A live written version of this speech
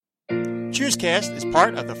Cheerscast is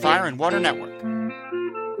part of the Fire and Water Network.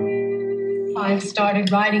 I've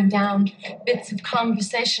started writing down bits of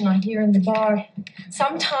conversation I hear in the bar.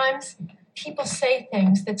 Sometimes people say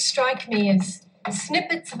things that strike me as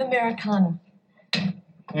snippets of Americana.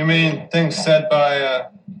 You mean things said by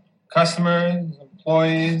customers,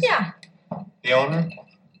 employees? Yeah. The owner?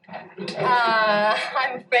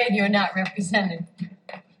 I'm afraid you're not represented.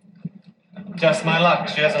 Just my luck.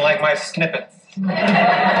 She doesn't like my snippets.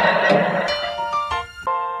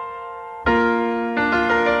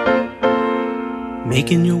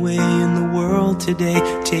 Making your way in the world today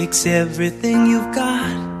takes everything you've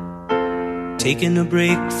got. Taking a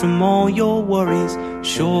break from all your worries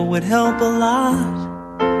sure would help a lot.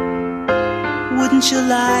 Wouldn't you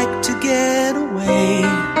like to get away?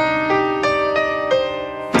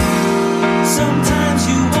 Sometimes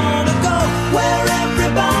you wanna go where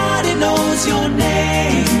everybody knows your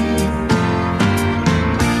name,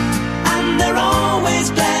 and they're always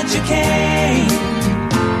glad you came.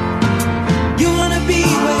 You wanna be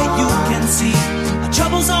where you can see our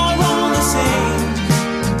troubles are all the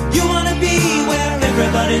same. You wanna be where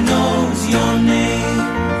everybody knows your name.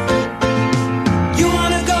 You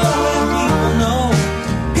wanna go where people know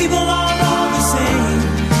people are all the same.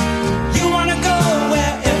 You wanna go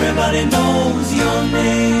where everybody knows your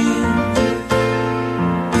name.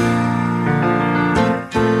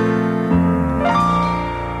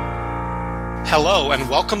 Hello, and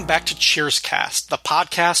welcome back to Cheerscast, the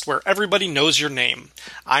podcast where everybody knows your name.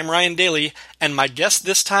 I'm Ryan Daly, and my guest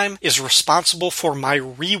this time is responsible for my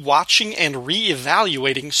re-watching and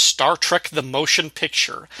re-evaluating Star Trek The Motion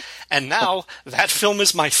Picture. And now, that film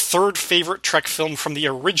is my third favorite Trek film from the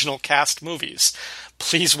original cast movies.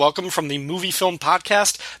 Please welcome from the Movie Film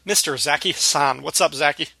Podcast, Mr. Zaki Hassan. What's up,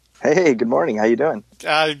 Zaki? Hey, good morning. How you doing?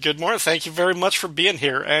 Good morning. Thank you very much for being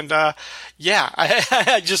here. And I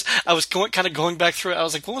was going back through it. I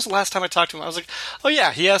was like, when was the last time I talked to him? I was like, oh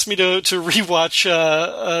yeah, he asked me to rewatch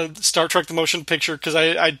Star Trek: The Motion Picture because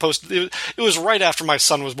I'd posted. It was right after my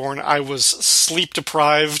son was born. I was sleep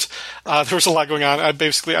deprived. There was a lot going on. I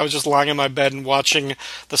was just lying in my bed and watching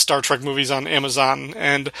the Star Trek movies on Amazon.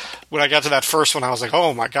 And when I got to that first one, I was like,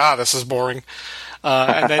 oh my god, this is boring.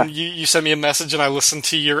 And then you sent me a message and I listened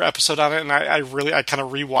to your episode on it and I kind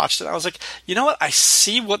of rewatched it. I was like, you know what? I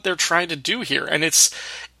see what they're trying to do here. And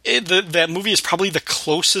that movie is probably the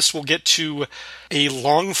closest we'll get to a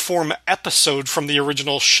long-form episode from the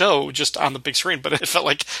original show just on the big screen. But it felt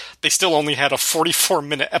like they still only had a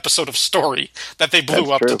 44-minute episode of story that they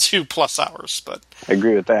blew up to 2+ hours. But I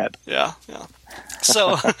agree with that. Yeah.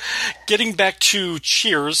 So, getting back to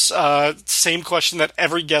Cheers, same question that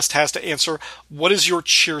every guest has to answer. What is your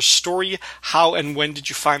Cheers story? How and when did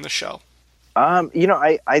you find the show?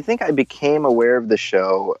 I think I became aware of the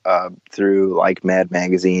show through like Mad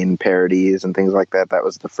Magazine parodies and things like that. That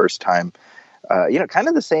was the first time. Kind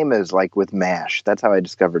of the same as like with MASH. That's how I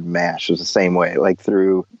discovered MASH. It was the same way, like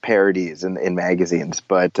through parodies in magazines.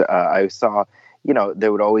 But I saw,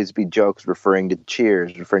 there would always be jokes referring to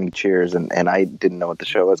Cheers, and I didn't know what the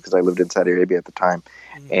show was because I lived in Saudi Arabia at the time.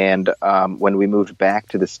 Mm-hmm. And when we moved back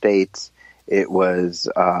to the States, it was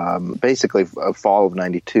basically a fall of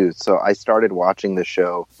 '92. So I started watching the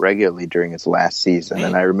show regularly during its last season,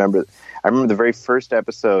 and I remember the very first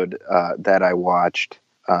episode that I watched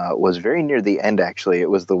was very near the end. Actually, it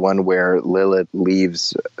was the one where Lilith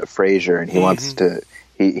leaves Frasier, and he wants to.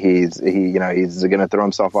 He's going to throw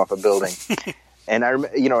himself off a building. And I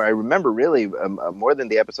remember really more than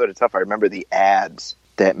the episode itself. I remember the ads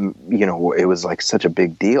that, it was like such a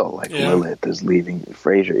big deal. Like Lilith is leaving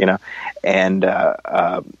Frasier, and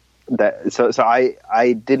so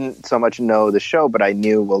I didn't so much know the show, but I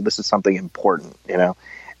knew, well, this is something important,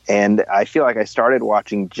 And I feel like I started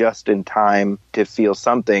watching just in time to feel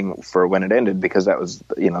something for when it ended, because that was,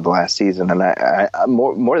 the last season. And I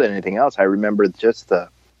more than anything else, I remember just the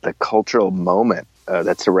cultural moment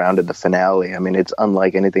that surrounded the finale. I mean, it's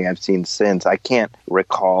unlike anything I've seen since. I can't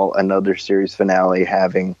recall another series finale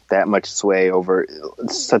having that much sway over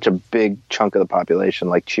such a big chunk of the population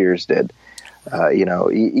like Cheers did.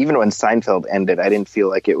 Even when Seinfeld ended, I didn't feel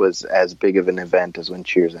like it was as big of an event as when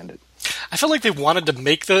Cheers ended. I felt like they wanted to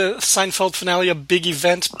make the Seinfeld finale a big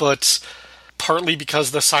event, but partly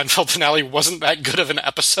because the Seinfeld finale wasn't that good of an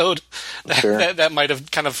episode, that might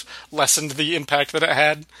have kind of lessened the impact that it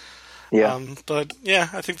had. Yeah. But yeah,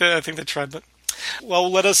 I think they tried. But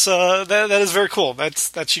well, let us. That is very cool.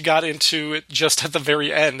 That you got into it just at the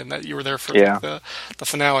very end, and that you were there for the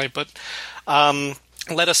finale. But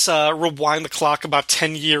let us rewind the clock about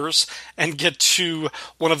 10 years and get to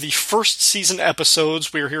one of the first season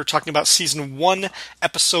episodes. We're here talking about Season 1,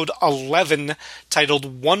 Episode 11,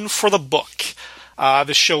 titled One for the Book.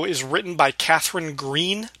 The show is written by Catherine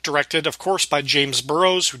Green, directed, of course, by James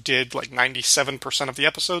Burrows, who did like 97% of the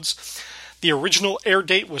episodes. The original air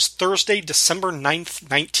date was Thursday, December 9th,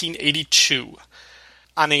 1982.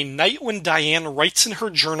 On a night when Diane writes in her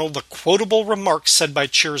journal the quotable remarks said by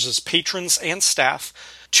Cheers' patrons and staff,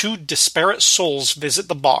 two disparate souls visit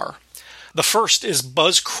the bar. The first is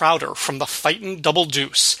Buzz Crowder from the Fightin' Double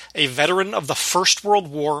Deuce, a veteran of the First World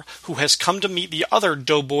War who has come to meet the other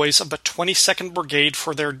doughboys of the 22nd Brigade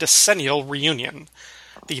for their decennial reunion.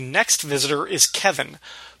 The next visitor is Kevin,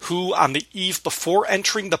 who, on the eve before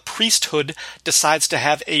entering the priesthood, decides to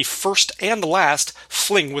have a first and last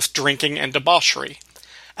fling with drinking and debauchery.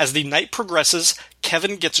 As the night progresses,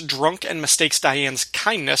 Kevin gets drunk and mistakes Diane's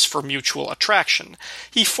kindness for mutual attraction.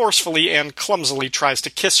 He forcefully and clumsily tries to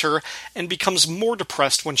kiss her and becomes more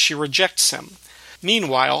depressed when she rejects him.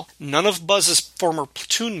 Meanwhile, none of Buzz's former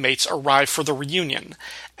platoon mates arrive for the reunion,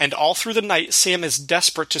 and all through the night Sam is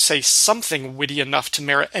desperate to say something witty enough to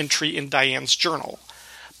merit entry in Diane's journal.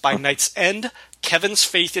 By night's end, Kevin's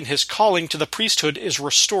faith in his calling to the priesthood is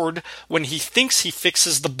restored when he thinks he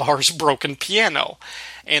fixes the bar's broken piano,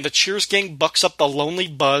 and the Cheers gang bucks up the lonely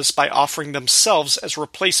Buzz by offering themselves as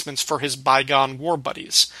replacements for his bygone war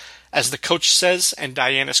buddies. As the coach says, and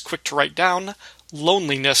Diane is quick to write down,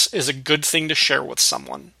 loneliness is a good thing to share with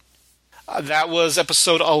someone. That was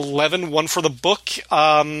episode 11, One for the Book.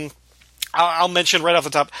 I'll mention right off the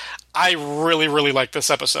top, I really, really like this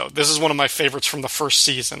episode. This is one of my favorites from the first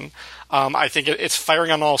season. I think it's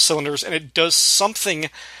firing on all cylinders, and it does something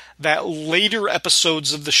that later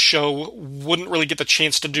episodes of the show wouldn't really get the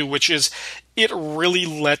chance to do, which is it really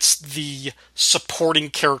lets the supporting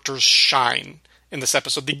characters shine in this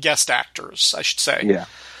episode. The guest actors, I should say. Yeah.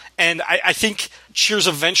 And I think Cheers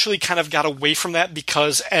eventually kind of got away from that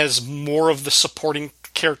because as more of the supporting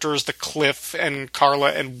characters, the Cliff and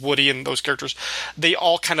Carla and Woody and those characters, they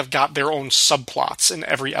all kind of got their own subplots in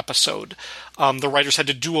every episode. The writers had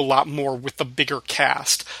to do a lot more with the bigger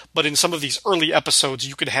cast. But in some of these early episodes,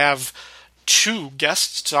 you could have two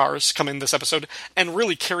guest stars come in this episode and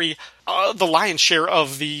really carry the lion's share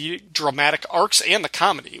of the dramatic arcs and the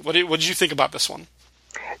comedy. What did you think about this one?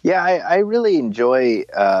 Yeah, I really enjoy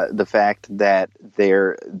the fact that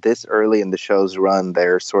they're this early in the show's run,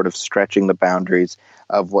 they're sort of stretching the boundaries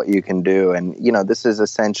of what you can do. And, you know, this is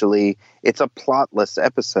essentially, it's a plotless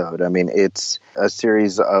episode. I mean, it's a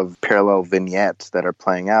series of parallel vignettes that are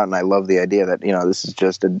playing out. And I love the idea that, you know, this is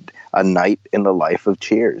just a night in the life of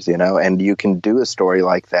Cheers, you know, and you can do a story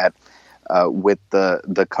like that with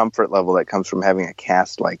the comfort level that comes from having a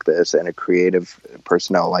cast like this and a creative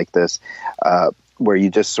personnel like this. Where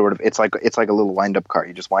you just sort of, it's like a little wind-up car.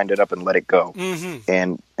 You just wind it up and let it go,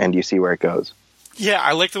 and you see where it goes. Yeah,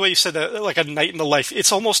 I like the way you said that, like a night in the life.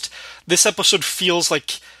 It's almost, this episode feels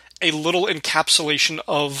like a little encapsulation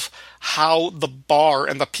of how the bar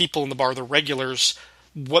and the people in the bar, the regulars,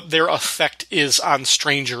 what their effect is on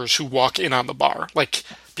strangers who walk in on the bar. Like,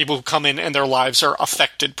 people who come in and their lives are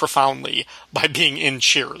affected profoundly by being in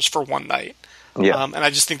Cheers for one night. Yeah. And I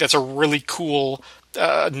just think that's a really cool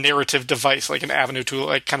narrative device, like an avenue to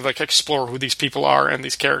like kind of like explore who these people are and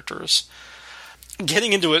these characters.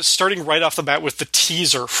 Getting into it, starting right off the bat with the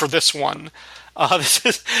teaser for this one.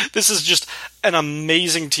 This is just an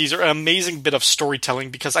amazing teaser, an amazing bit of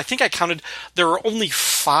storytelling, because I think I counted there are only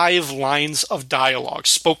 5 lines of dialogue,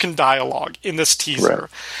 spoken dialogue in this teaser. Right.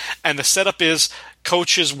 And the setup is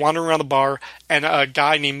Coach is wandering around the bar, and a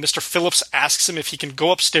guy named Mr. Phillips asks him if he can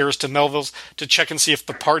go upstairs to Melville's to check and see if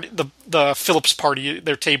the Phillips party,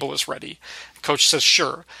 their table is ready. Coach says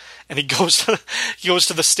sure. And he goes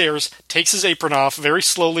to the stairs, takes his apron off very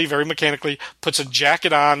slowly, very mechanically, puts a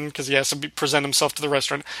jacket on because he has to present himself to the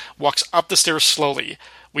restaurant, walks up the stairs slowly.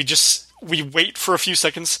 We wait for a few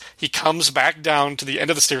seconds. He comes back down to the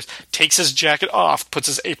end of the stairs, takes his jacket off, puts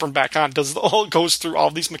his apron back on, goes through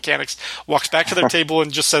all these mechanics, walks back to their table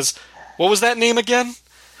and just says, "What was that name again?"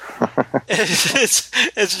 it's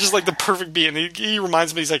just like the perfect beat. And he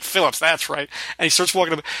reminds me, he's like, "Phillips, that's right." And he starts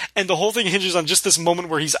walking up, and the whole thing hinges on just this moment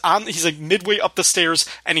where he's like midway up the stairs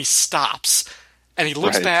and he stops. And he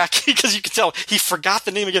looks back because you can tell he forgot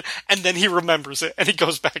the name again, and then he remembers it, and he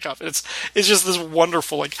goes back up. It's just this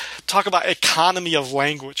wonderful, like, talk about economy of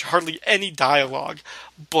language. Hardly any dialogue,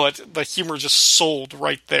 but the humor just sold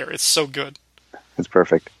right there. It's so good. It's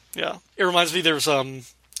perfect. Yeah, it reminds me. There's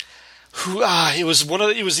who it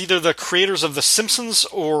was either the creators of The Simpsons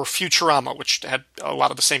or Futurama, which had a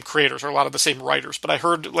lot of the same creators or a lot of the same writers. But I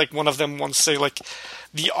heard like one of them once say like,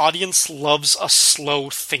 the audience loves a slow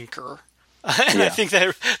thinker. And I think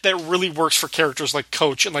that really works for characters like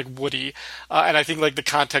Coach and like Woody. And I think like the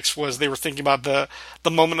context was they were thinking about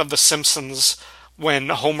the moment of The Simpsons when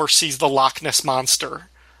Homer sees the Loch Ness Monster.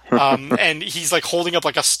 And he's like holding up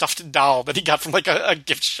like a stuffed doll that he got from like a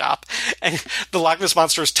gift shop, and the Loch Ness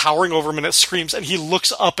Monster is towering over him and it screams, and he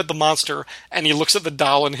looks up at the monster and he looks at the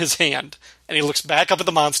doll in his hand, and he looks back up at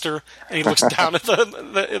the monster and he looks down at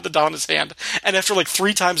the doll in his hand, and after like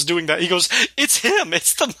 3 times doing that, he goes, "It's him,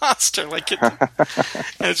 it's the monster!"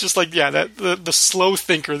 And it's just like, yeah, that the slow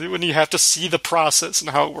thinker, when you have to see the process and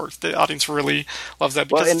how it works, the audience really loves that.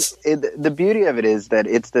 Because the beauty of it is that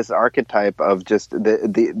it's this archetype of just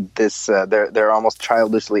they're almost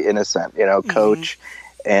childishly innocent, Coach.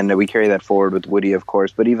 And we carry that forward with Woody, of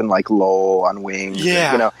course, but even like Lowell on Wings,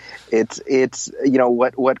 it's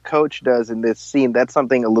what Coach does in this scene. That's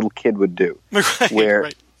something a little kid would do, where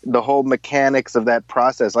the whole mechanics of that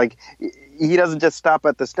process, like he doesn't just stop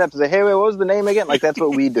at the steps and say, "Hey, wait, what was the name again?" Like that's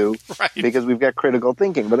what we do because we've got critical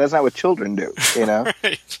thinking, but that's not what children do,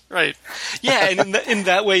 Right. Yeah, and in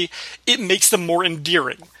that way, it makes them more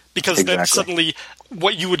endearing. Because then suddenly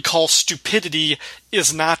what you would call stupidity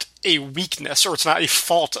is not a weakness or it's not a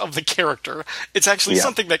fault of the character. It's actually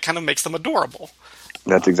something that kind of makes them adorable.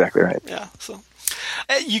 That's exactly right. Yeah. So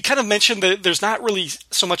you kind of mentioned that there's not really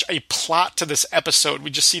so much a plot to this episode. We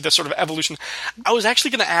just see the sort of evolution. I was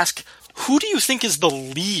actually going to ask, who do you think is the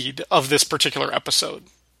lead of this particular episode?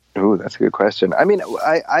 Ooh, that's a good question. I mean,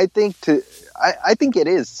 I think it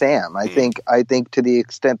is Sam. I think to the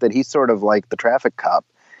extent that he's sort of like the traffic cop,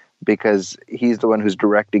 because he's the one who's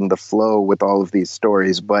directing the flow with all of these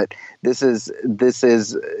stories. But this is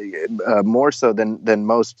more so than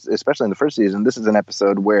most, especially in the first season. This is an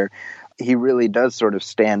episode where he really does sort of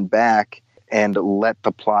stand back and let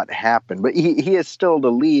the plot happen. But he is still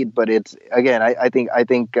the lead. But it's again, I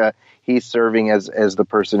think he's serving as the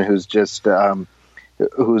person who's just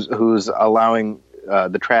who's allowing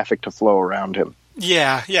the traffic to flow around him.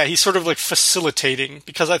 Yeah, he's sort of like facilitating,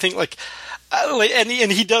 because I think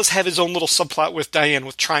and he does have his own little subplot with Diane,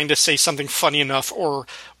 with trying to say something funny enough or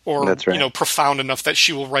That's right. Profound enough that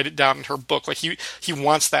she will write it down in her book. Like he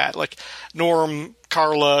wants that. Like Norm,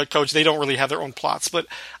 Carla, Coach, they don't really have their own plots, but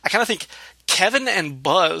I kind of think Kevin and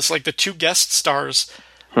Buzz, like the 2 guest stars,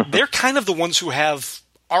 they're kind of the ones who have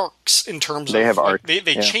arcs in terms they of have arcs.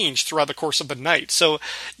 They change throughout the course of the night. So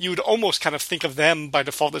you would almost kind of think of them by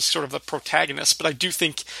default as sort of the protagonist. But I do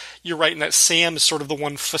think you're right in that Sam is sort of the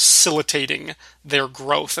one facilitating their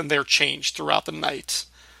growth and their change throughout the night.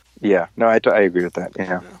 Yeah, no, I agree with that.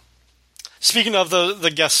 Yeah. Speaking of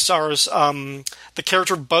the guest stars, the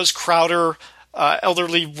character Buzz Crowder,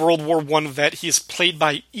 elderly World War I vet, he is played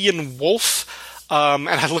by Ian Wolfe. And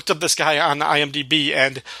I looked up this guy on IMDb,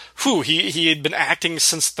 and he had been acting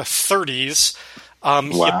since the 30s.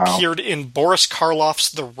 He appeared in Boris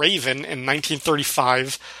Karloff's The Raven in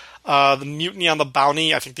 1935, The Mutiny on the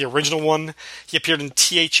Bounty, I think the original one. He appeared in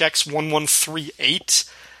THX 1138.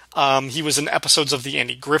 He was in episodes of The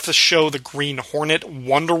Andy Griffith Show, The Green Hornet,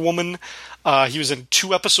 Wonder Woman. He was in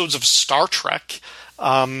 2 episodes of Star Trek.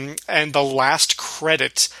 And the last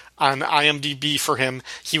credit on IMDb for him,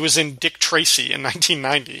 he was in Dick Tracy in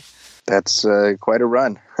 1990. That's quite a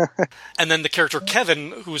run. And then the character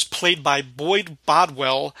Kevin, who was played by Boyd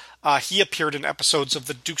Bodwell, he appeared in episodes of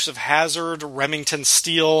The Dukes of Hazzard, Remington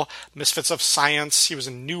Steele, Misfits of Science. He was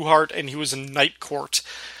in Newhart, and he was in Night Court.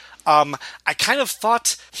 I kind of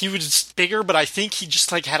thought he was bigger, but I think he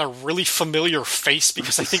just had a really familiar face,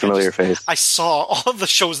 because I think I saw all of the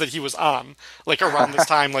shows that he was on, around this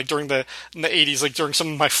time, in the 80s, during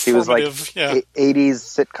some of my formative... He was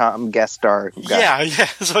 80s sitcom guest star guy. Yeah.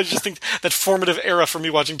 So I just think that formative era for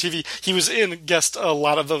me watching TV, he was in guest a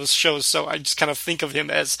lot of those shows, so I just kind of think of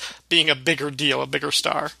him as being a bigger deal, a bigger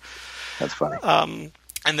star. That's funny.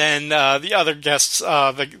 And then the other guests,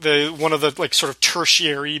 the one of the sort of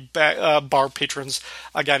tertiary bar patrons,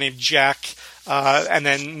 a guy named Jack, and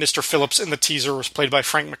then Mr. Phillips in the teaser was played by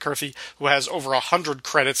Frank McCarthy, who has over 100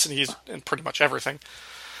 credits, and he's in pretty much everything.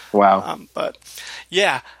 Wow! But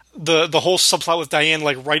yeah, the whole subplot with Diane,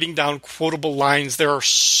 writing down quotable lines. There are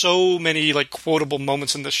so many quotable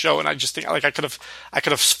moments in this show, and I just think I could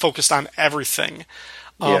have focused on everything.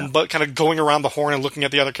 But kind of going around the horn and looking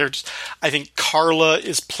at the other characters, I think Carla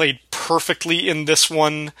is played perfectly in this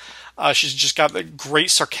one. She's just got like, great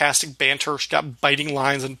sarcastic banter. She's got biting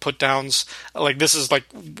lines and put downs. Like this is like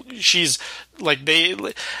she's like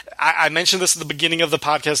I mentioned this at the beginning of the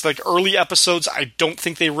podcast. Like early episodes, I don't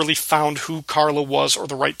think they really found who Carla was or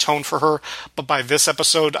the right tone for her. But by this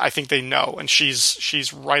episode, I think they know, and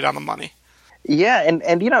she's right on the money. Yeah,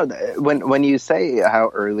 and you know, when you say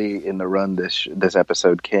how early in the run this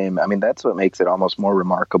episode came, I mean that's what makes it almost more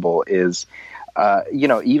remarkable. Is you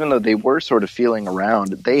know, even though they were sort of feeling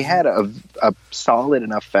around, they had a solid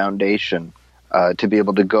enough foundation to be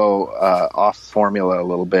able to go off formula a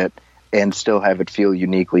little bit and still have it feel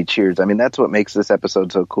uniquely Cheers. I mean, that's what makes this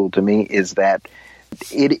episode so cool to me, is that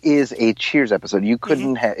it is a Cheers episode. You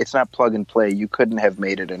couldn't have, it's not plug and play. You couldn't have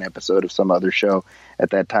made it an episode of some other show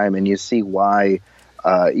at that time. And you see why,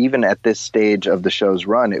 even at this stage of the show's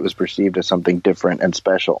run, it was perceived as something different and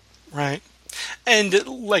special. Right. And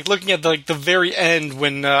like looking at the very end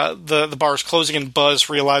when the bar is closing and Buzz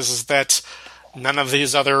realizes that none of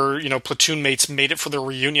his other, you know, platoon mates made it for the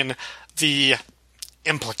reunion, the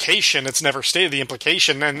implication, it's never stated, the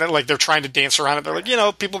implication, and like they're trying to dance around it. They're like, you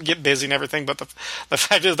know, people get busy and everything, but the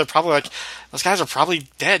fact is they're probably like, those guys are probably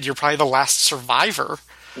dead. You're probably the last survivor.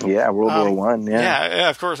 Yeah, World War I. Yeah,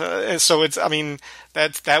 of course. So it's, I mean,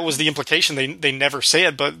 that was the implication. They never say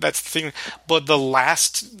it, but that's the thing. But the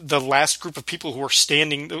last group of people who are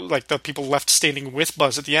standing, like the people left standing with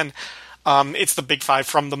Buzz at the end, it's the big five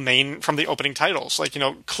from the opening titles. Like, you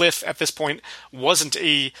know, Cliff at this point wasn't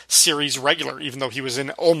a series regular, even though he was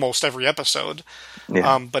in almost every episode.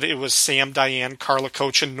 Yeah. But it was Sam, Diane, Carla,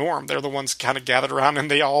 Coach, and Norm. They're the ones kind of gathered around, and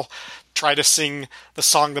they all try to sing the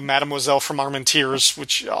song "The Mademoiselle from Armentières,"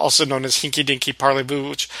 which also known as "Hinky Dinky Parlez-vous,"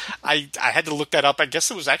 which I had to look that up. I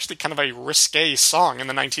guess it was actually kind of a risque song in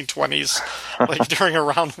the 1920s, like during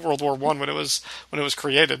around World War I when it was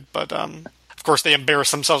created. But of course, they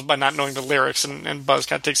embarrass themselves by not knowing the lyrics, and Buzz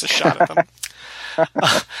kind of takes a shot at them.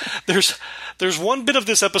 There's one bit of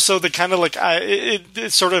this episode that kind of like I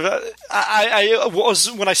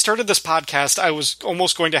was, when I started this podcast, I was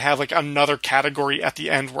almost going to have like another category at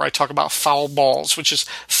the end where I talk about foul balls, which is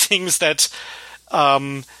things that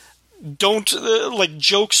don't like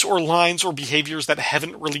jokes or lines or behaviors that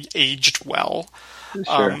haven't really aged well.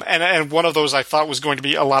 Sure. And one of those I thought was going to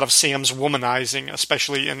be a lot of Sam's womanizing,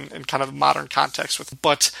 especially in kind of modern context.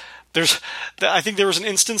 But I think there was an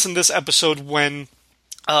instance in this episode when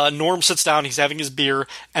Norm sits down, he's having his beer,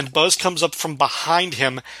 and Buzz comes up from behind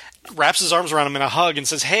him, wraps his arms around him in a hug, and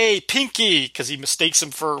says, "Hey, Pinky," because he mistakes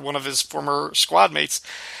him for one of his former squad mates.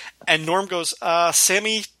 And Norm goes,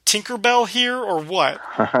 "Sammy Tinkerbell here, or what?"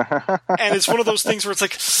 And it's one of those things where it's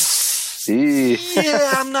like,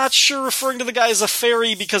 yeah, I'm not sure referring to the guy as a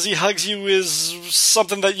fairy because he hugs you is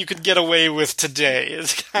something that you could get away with today.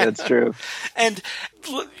 That's true. And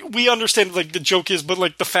we understand, like, the joke is, but,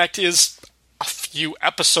 like, the fact is, a few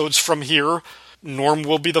episodes from here, Norm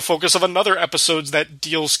will be the focus of another episode that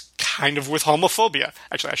deals kind of with homophobia.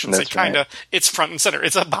 Actually, I shouldn't say kind of. Right. It's front and center.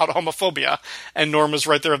 It's about homophobia, and Norm is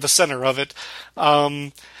right there at the center of it.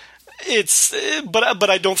 But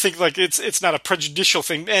I don't think like it's not a prejudicial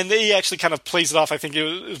thing, and he actually kind of plays it off. I think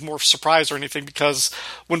it was more surprise or anything, because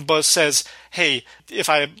when Buzz says, "Hey, if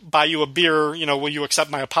I buy you a beer, you know, will you accept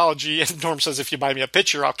my apology?" and Norm says, "If you buy me a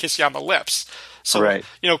pitcher, I'll kiss you on the lips." So, right.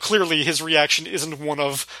 You know, clearly his reaction isn't one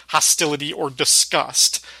of hostility or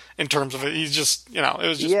disgust in terms of it. He's just, you know, it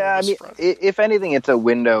was just. Yeah, I mean, if anything, it's a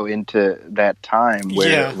window into that time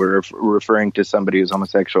where we're referring to somebody who's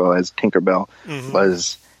homosexual as Tinkerbell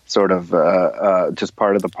was sort of just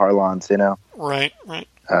part of the parlance, you know? Right.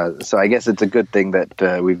 So I guess it's a good thing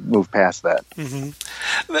that we've moved past that.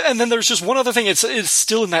 Mm-hmm. And then there's just one other thing. It's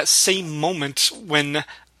still in that same moment when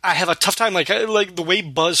I have a tough time, like the way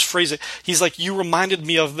Buzz phrased it. He's like, "You reminded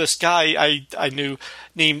me of this guy I knew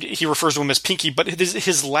named," he refers to him as Pinky, but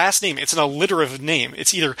his last name, it's an alliterative name.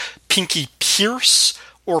 It's either Pinky Pierce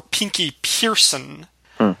or Pinky Pearson.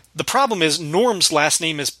 The problem is Norm's last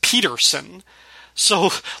name is Peterson. So,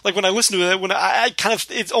 like, when I listen to it, when I kind of,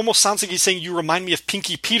 it almost sounds like he's saying, "You remind me of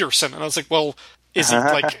Pinky Peterson." And I was like, well, is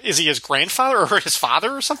he his grandfather or his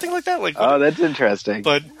father or something like that? Like, that's interesting.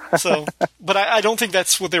 But I don't think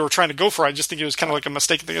that's what they were trying to go for. I just think it was kind of like a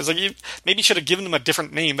mistaken thing. I was like, maybe you should have given him a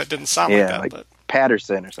different name that didn't sound like that. Like but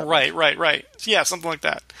Patterson or something. Right. Yeah, something like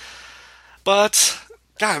that. But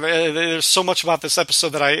God, there's so much about this episode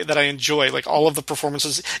that I enjoy. Like, all of the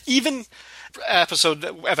performances, even episode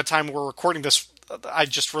at the time we're recording this, I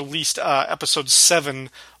just released episode 7,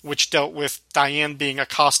 which dealt with Diane being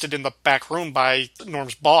accosted in the back room by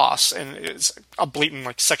Norm's boss, and it's a blatant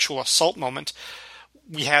like sexual assault moment.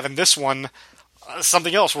 We have in this one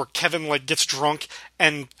something else where Kevin like gets drunk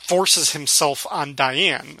and forces himself on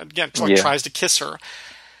Diane again, tries to kiss her.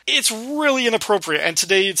 It's really inappropriate, and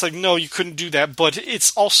today it's like, no, you couldn't do that, but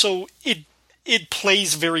it's also it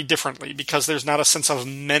plays very differently because there's not a sense of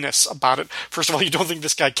menace about it. First of all, you don't think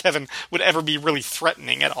this guy Kevin would ever be really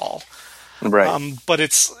threatening at all, right? But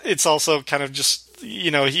it's also kind of just,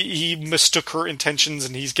 he mistook her intentions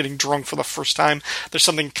and he's getting drunk for the first time. There's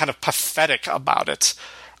something kind of pathetic about it.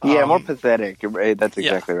 Yeah, more pathetic. Right? That's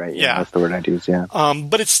exactly right. Yeah, that's the word I'd use. Yeah.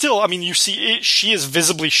 But it's still, you see, she is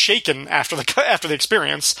visibly shaken after the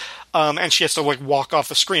experience, and she has to like walk off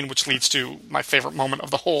the screen, which leads to my favorite moment of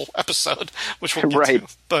the whole episode, which we'll get to.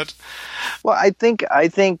 But I think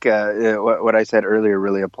what I said earlier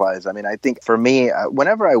really applies. I think for me,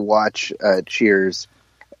 whenever I watch Cheers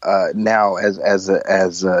now as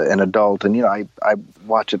an adult, and I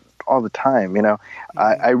watch it all the time.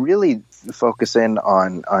 I really focus in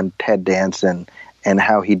on Ted Danson and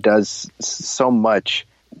how he does so much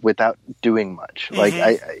without doing much. Mm-hmm.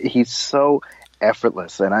 Like he's so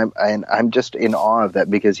effortless, and I'm just in awe of that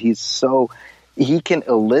because he can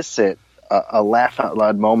elicit a laugh out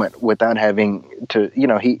loud moment without having to.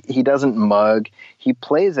 He doesn't mug. He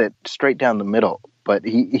plays it straight down the middle, but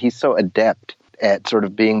he's so adept at sort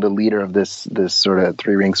of being the leader of this sort of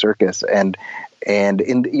three-ring circus. And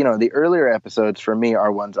in the earlier episodes for me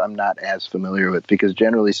are ones I'm not as familiar with because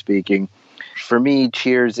generally speaking, for me,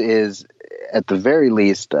 Cheers is at the very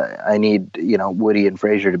least I need Woody and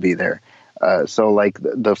Frasier to be there. So like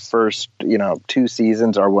the first 2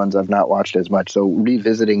 seasons are ones I've not watched as much. So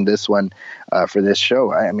revisiting this one for this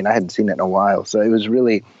show, I hadn't seen it in a while. So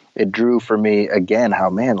it drew for me again how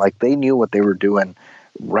like they knew what they were doing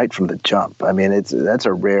right from the jump. That's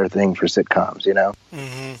a rare thing for sitcoms,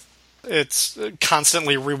 Mm-hmm. It's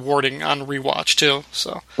constantly rewarding on rewatch too.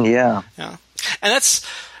 So yeah, and that's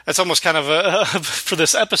almost kind of for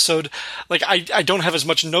this episode. Like I don't have as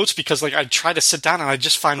much notes because like I try to sit down and I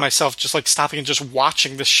just find myself just like stopping and just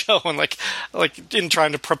watching the show and like in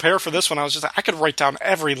trying to prepare for this one, I was just I could write down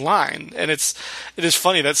every line, and it is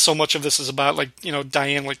funny that so much of this is about like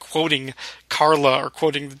Diane like quoting Carla or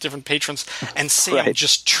quoting the different patrons and Sam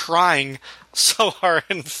just trying so hard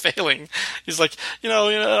and failing. He's like, I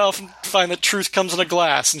often find that truth comes in a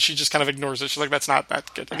glass, and she just kind of ignores it. She's like, that's not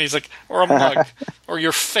that good. And he's like, or a mug, or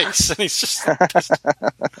your face. And he's just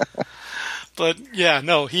but yeah,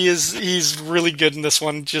 no, he's really good in this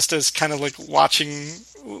one, just as kind of like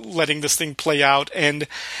letting this thing play out, and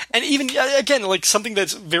even again like something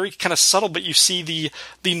that's very kind of subtle, but you see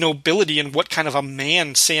the nobility and what kind of a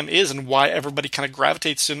man Sam is and why everybody kind of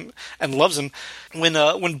gravitates him and loves him.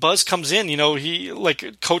 When Buzz comes in, he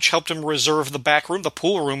like Coach helped him reserve the back room, the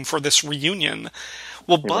pool room, for this reunion.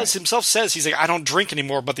 Well, Buzz himself says, he's like, I don't drink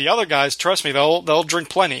anymore, but the other guys, trust me, they'll drink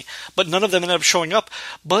plenty. But none of them end up showing up.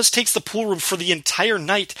 Buzz takes the pool room for the entire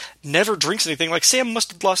night, never drinks anything. Like, Sam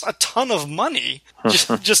must have lost a ton of money just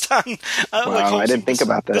on wow, I didn't think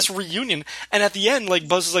about that. This reunion. And at the end, like,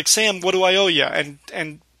 Buzz is like, Sam, what do I owe you?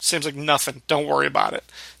 And Sam's like, nothing. Don't worry about it.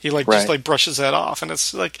 He just like brushes that off, and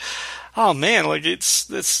it's like, oh man, like it's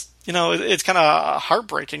it's kind of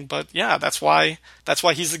heartbreaking, but yeah, that's why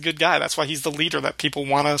he's the good guy. That's why he's the leader that people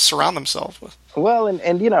want to surround themselves with. Well, and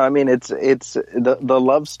it's the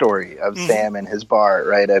love story of Sam and his bar,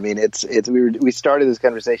 right? We started this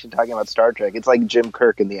conversation talking about Star Trek. It's like Jim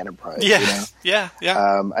Kirk in the Enterprise. Yeah,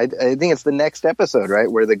 yeah. I think it's the next episode, right,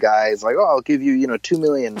 where the guy is like, "Oh, I'll give you, $2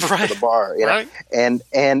 million for the bar," right. and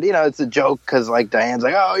it's a joke because like Diane's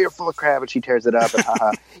like, "Oh, you're full of crap," and she tears it up, and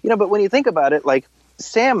haha, But when you think about it, like,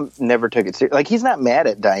 Sam never took it seriously. Like, he's not mad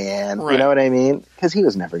at Diane, you know what I mean? Because he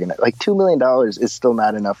was never gonna, like, $2 million is still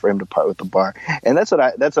not enough for him to part with the bar, and that's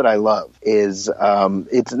what I love is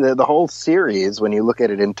it's the whole series. When you look at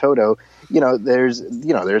it in toto,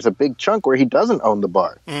 there's a big chunk where he doesn't own the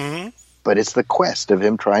bar. Mm-hmm. But it's the quest of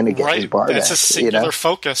him trying to get his bar back. That's a singular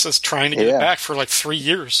focus, is trying to get it back for like 3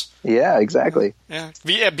 years. Yeah, exactly. Yeah,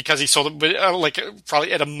 because he sold it,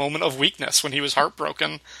 probably at a moment of weakness when he was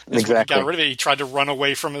heartbroken. Exactly. When he got rid of it, he tried to run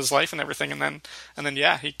away from his life and everything, and then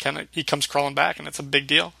he comes crawling back, and it's a big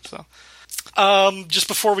deal. So. Just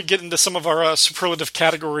before we get into some of our superlative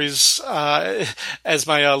categories, as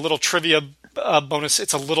my little trivia bonus,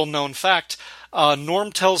 it's a little known fact.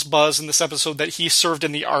 Norm tells Buzz in this episode that he served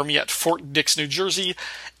in the Army at Fort Dix, New Jersey.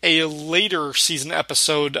 A later season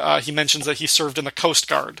episode, he mentions that he served in the Coast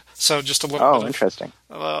Guard. So just a little bit interesting.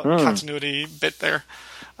 Continuity bit there.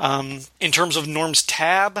 In terms of Norm's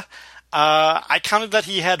tab, I counted that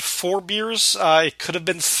he had 4 beers. It could have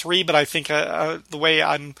been 3, but I think the way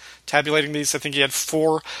I'm tabulating these, I think he had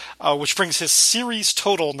 4, which brings his series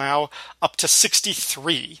total now up to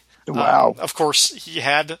 63. Wow. Of course, he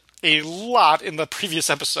had a lot in the previous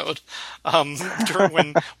episode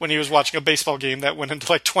during when he was watching a baseball game that went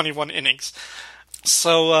into like 21 innings.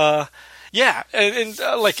 So, yeah. And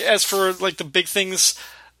like, as for like the big things,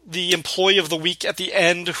 the employee of the week at the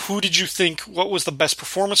end, who did you think, what was the best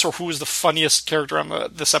performance, or who was the funniest character on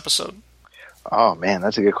this episode? Oh man,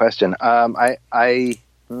 that's a good question.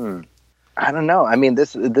 I don't know. I mean,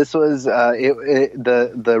 this was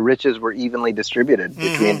the riches were evenly distributed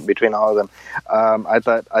between all of them. I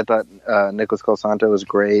thought Nicholas Colasanto was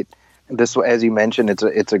great. This, as you mentioned,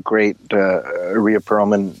 it's a great Rhea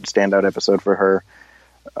Perlman standout episode for her.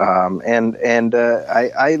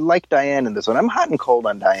 I like Diane in this one. I'm hot and cold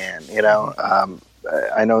on Diane. You know,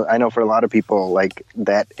 I know for a lot of people, like,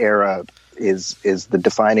 that era is the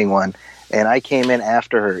defining one. And I came in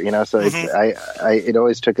after her, you know, so it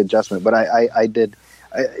always took adjustment. But I did,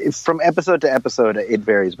 from episode to episode, it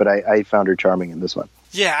varies, but I found her charming in this one.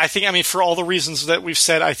 Yeah, I mean, for all the reasons that we've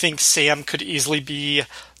said, I think Sam could easily be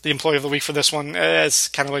the employee of the week for this one, as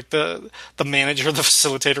kind of like the manager, the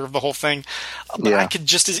facilitator of the whole thing. But I could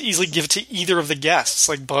just as easily give it to either of the guests,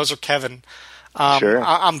 like Buzz or Kevin. Sure.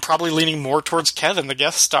 I'm probably leaning more towards Kevin, the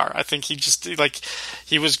guest star. I think he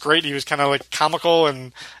was great. He was kind of like comical,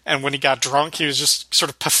 and when he got drunk, he was just sort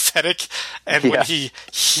of pathetic. And when he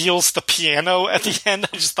heals the piano at the end,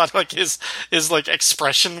 I just thought like his like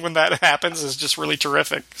expression when that happens is just really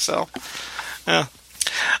terrific. So, yeah.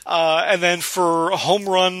 And then for home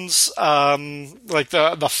runs, like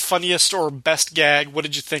the funniest or best gag, what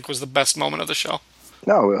did you think was the best moment of the show?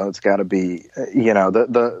 No, well, it's got to be,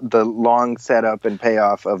 the long setup and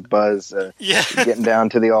payoff of Buzz getting down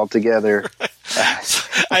to the all together.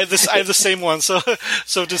 I have the same one. So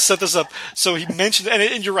to set this up, so he mentioned,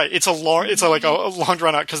 and you're right, it's a long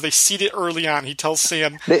drawn out, because they seed it early on. He tells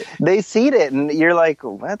Sam they seed it, and you're like,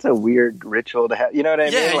 well, that's a weird ritual to have. You know what I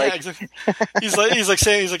mean? Yeah, exactly. He's like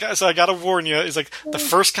saying, so I gotta warn you. He's like, the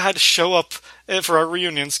first guy to show up for our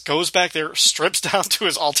reunions goes back there, strips down to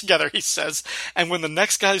his all together. He says, and when the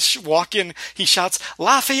next guys walk in, he shouts,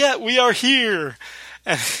 "Lafayette, we are here."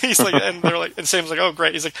 And he's like, and they're like, and Sam's like, "Oh,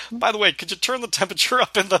 great." He's like, "By the way, could you turn the temperature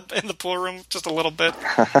up in the pool room just a little bit?"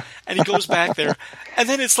 And he goes back there, and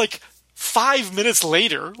then it's like 5 minutes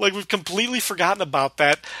later, like, we've completely forgotten about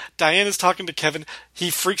that. Diane is talking to Kevin.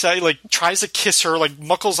 He freaks out. He, like, tries to kiss her, like,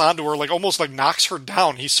 muckles onto her, like, almost, like, knocks her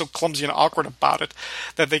down. He's so clumsy and awkward about it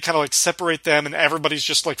that they kind of, like, separate them, and everybody's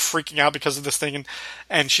just, like, freaking out because of this thing.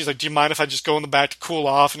 And she's like, "Do you mind if I just go in the back to cool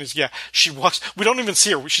off?" And he's, yeah. She walks. We don't even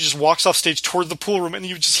see her. She just walks off stage toward the pool room, and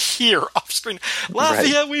you just hear off screen,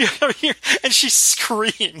 "Lafayette, we are here." And she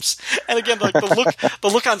screams. And again, like, the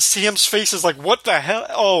look on Sam's face is like, "What the hell?"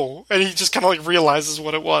 Oh, and he just kind of like realizes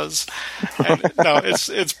what it was. And no,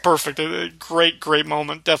 it's perfect. A great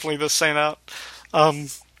moment. Definitely the saying out. And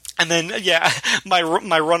then my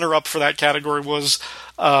runner up for that category was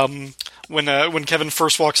when Kevin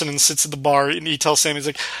first walks in and sits at the bar, and he tells Sam, he's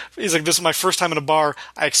like, "This is my first time in a bar.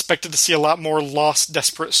 I expected to see a lot more lost,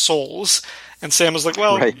 desperate souls." And Sam was like,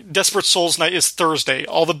 "Well, right. Desperate Souls Night is Thursday.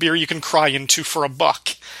 All the beer you can cry into for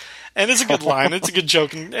 $1." And it's a good line. It's a good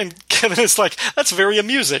joke. And Kevin is like, "That's very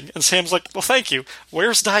amusing." And Sam's like, "Well, thank you.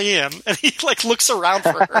 Where's Diane?" And he like looks around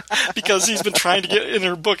for her because he's been trying to get in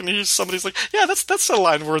her book. And somebody's like, "Yeah, that's a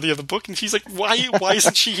line worthy of the book." And she's like, why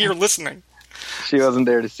isn't she here listening? She wasn't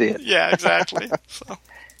there to see it. Yeah, exactly. So,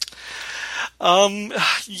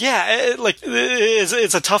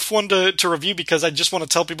 it's a tough one to review, because I just want to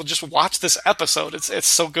tell people, just watch this episode. It's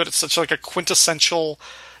so good. It's such like a quintessential,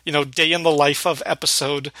 day in the life of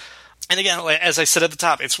episode. And again, as I said at the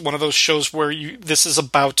top, it's one of those shows where this is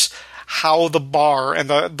about how the bar and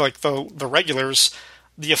the regulars,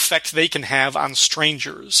 the effect they can have on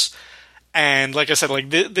strangers. And like I said, like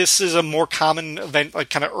this is a more common event, like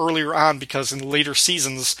kind of earlier on, because in later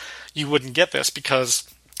seasons you wouldn't get this, because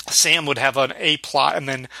Sam would have an A plot, and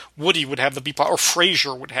then Woody would have the B plot, or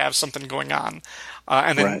Frasier would have something going on.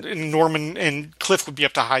 And then Norman and Cliff would be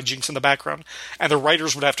up to hijinks in the background. And the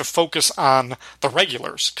writers would have to focus on the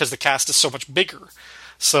regulars, because the cast is so much bigger.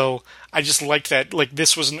 So I just like that. Like,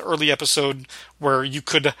 this was an early episode where you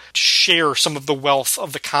could share some of the wealth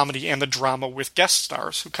of the comedy and the drama with guest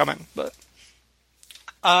stars who come in. But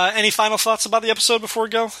any final thoughts about the episode before we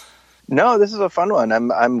go? No, this is a fun one.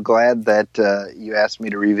 I'm glad that you asked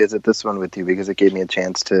me to revisit this one with you, because it gave me a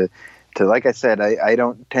chance to like I said, I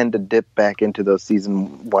don't tend to dip back into those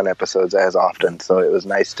season 1 episodes as often, so it was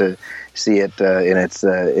nice to see it in its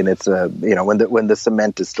when the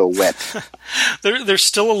cement is still wet. There's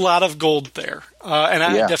still a lot of gold there, and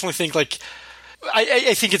I definitely think, like,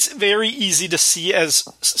 I think it's very easy to see as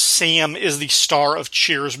Sam is the star of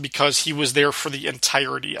Cheers because he was there for the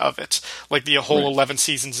entirety of it, like the whole 11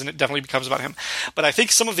 seasons, and it definitely becomes about him. But I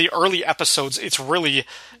think some of the early episodes, it's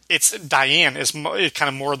Diane is kind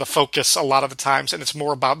of more of the focus a lot of the times, and it's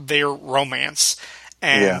more about their romance.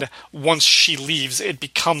 And once she leaves, it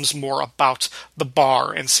becomes more about the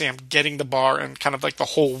bar and Sam getting the bar and kind of like the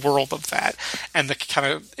whole world of that. And the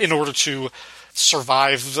kind of, in order to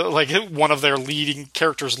survive, like one of their leading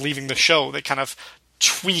characters leaving the show, they kind of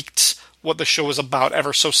tweaked what the show was about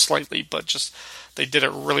ever so slightly, but just they did a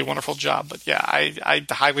really wonderful job. But yeah, I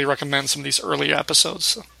highly recommend some of these earlier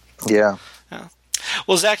episodes. Yeah.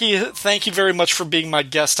 Well, Zachy, thank you very much for being my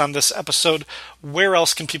guest on this episode. Where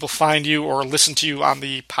else can people find you or listen to you on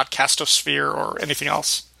the podcastosphere or anything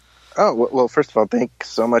else? Oh, well, first of all, thanks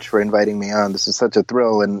so much for inviting me on. This is such a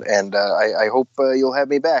thrill, and I hope you'll have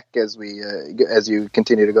me back as you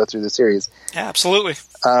continue to go through the series. Yeah, absolutely.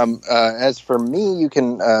 As for me, you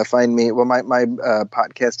can find me. Well, my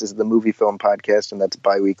podcast is the Movie Film Podcast, and that's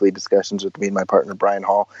bi-weekly discussions with me and my partner Brian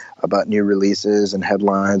Hall about new releases and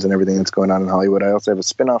headlines and everything that's going on in Hollywood. I also have a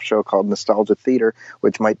spin-off show called Nostalgia Theater,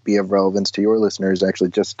 which might be of relevance to your listeners.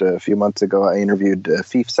 Actually, just a few months ago, I interviewed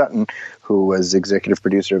Fief Sutton, who was executive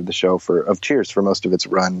producer of the show of Cheers for most of its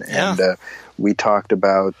run, and we talked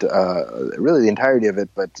about really the entirety of it,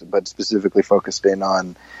 but specifically focused in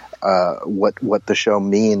on what the show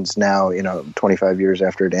means now, 25 years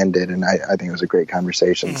after it ended, and I think it was a great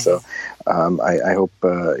conversation. So I hope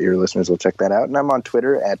your listeners will check that out, and I'm on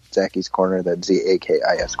Twitter at Zacky's Corner. That's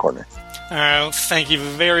ZAKIS Corner. Thank you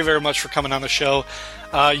very, very much for coming on the show.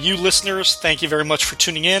 You listeners, thank you very much for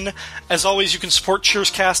tuning in. As always, you can support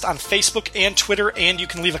Cheerscast on Facebook and Twitter, and you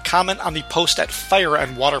can leave a comment on the post at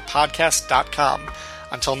fireandwaterpodcast.com.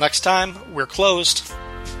 Until next time, we're closed.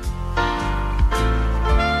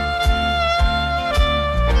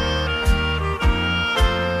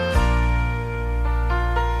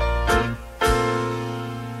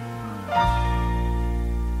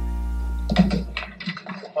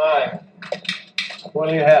 Hi. What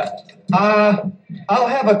do you have? I'll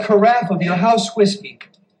have a carafe of your house whiskey.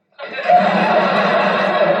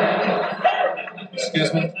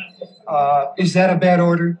 Excuse me? Is that a bad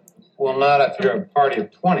order? Well, not if you're a party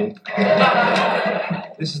of 20.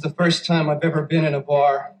 This is the first time I've ever been in a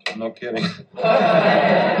bar. No kidding.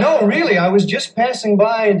 No, really, I was just passing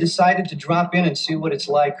by and decided to drop in and see what it's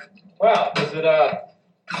like. Well, does it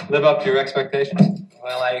live up to your expectations?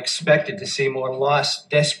 Well, I expected to see more lost,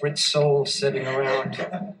 desperate souls sitting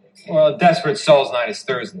around. Well, Desperate Souls Night is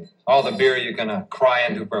Thursday. All the beer you can cry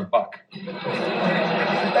into for $1.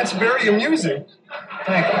 That's very amusing.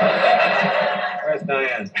 Thank you. Where's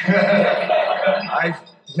Diane? I've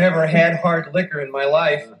never had hard liquor in my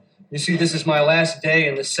life. You see, this is my last day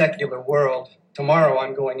in the secular world. Tomorrow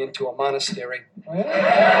I'm going into a monastery.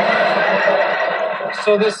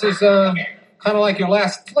 So this is kind of like your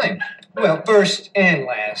last fling. Well, first and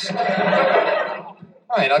last.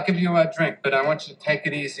 All right, I'll give you a drink, but I want you to take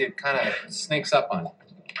it easy. It kind of sneaks up on you.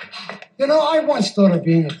 I once thought of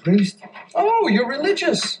being a priest. Oh, you're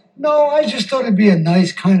religious. No, I just thought it'd be a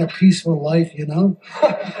nice, kind of peaceful life,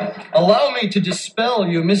 Allow me to dispel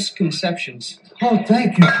your misconceptions. Oh,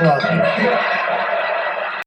 thank you, Father.